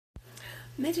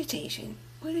Meditation.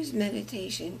 What does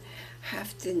meditation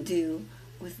have to do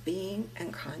with being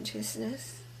and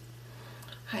consciousness?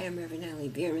 Hi, I'm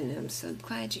Reverend Bierman, and I'm so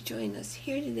glad you joined us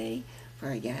here today for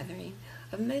our gathering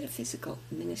of Metaphysical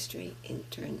Ministry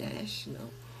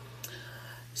International.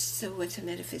 So what's a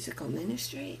metaphysical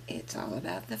ministry? It's all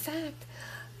about the fact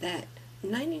that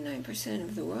 99%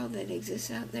 of the world that exists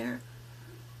out there,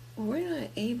 we're not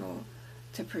able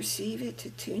to perceive it, to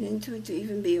tune into it, to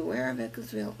even be aware of it,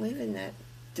 because we don't live in that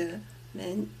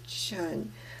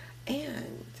dimension.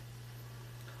 And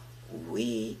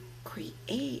we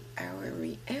create our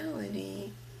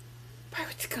reality by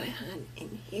what's going on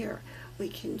in here. We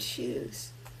can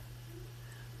choose.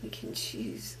 We can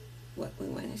choose what we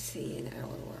want to see in our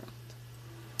world.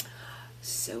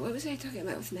 So what was I talking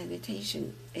about with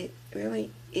meditation? It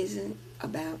really isn't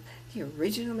about, the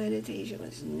original meditation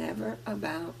was never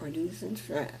about reducing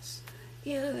stress.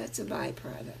 Yeah, that's a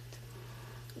byproduct.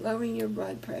 Lowering your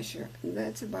blood pressure,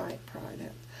 that's a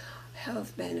byproduct.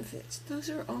 Health benefits, those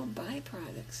are all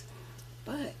byproducts.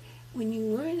 But when you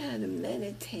learn how to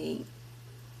meditate,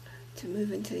 to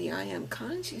move into the I am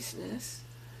consciousness,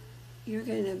 you're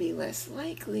going to be less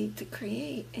likely to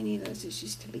create any of those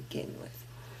issues to begin with.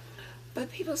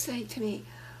 But people say to me,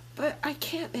 but I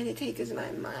can't meditate because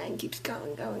my mind keeps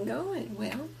going.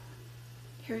 Well,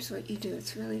 here's what you do.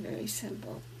 It's really very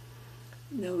simple.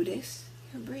 Notice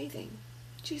your breathing.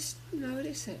 Just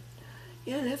notice it.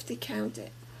 You don't have to count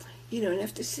it. You don't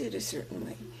have to sit a certain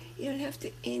way. You don't have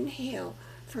to inhale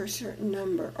for a certain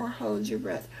number or hold your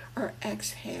breath or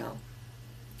exhale.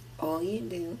 All you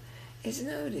do is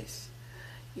notice.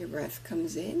 Your breath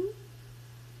comes in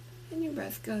and your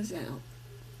breath goes out.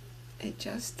 It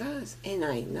just does. And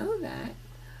I know that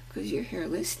because you're here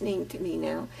listening to me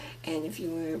now. And if you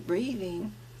weren't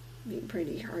breathing, it'd be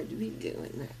pretty hard to be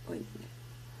doing that, wouldn't it?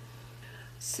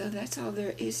 So that's all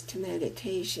there is to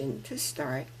meditation to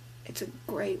start. It's a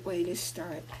great way to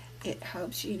start. It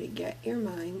helps you to get your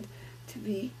mind to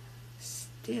be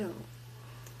still.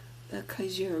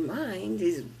 Because your mind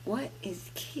is what is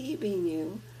keeping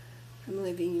you from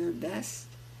living your best,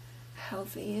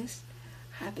 healthiest,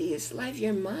 happiest life.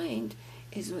 Your mind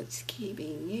is what's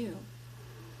keeping you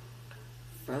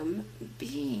from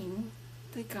being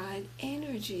the God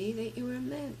energy that you were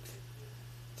meant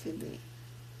to be.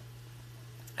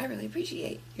 I really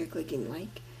appreciate your clicking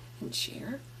like and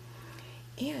share.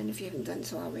 And if you haven't done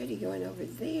so already, going over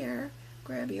there,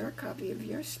 grab your copy of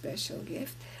your special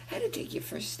gift, How to Take Your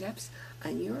First Steps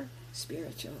on Your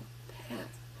Spiritual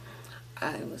Path.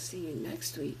 I will see you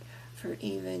next week for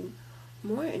even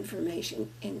more information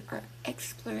in our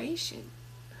exploration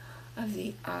of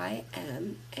the I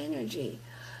am energy,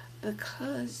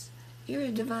 because you're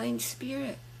a divine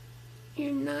spirit.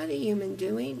 You're not a human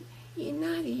doing. You're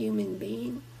not a human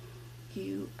being.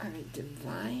 You are a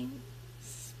divine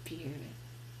spirit.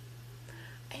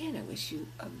 And I wish you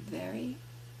a very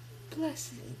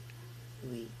blessedly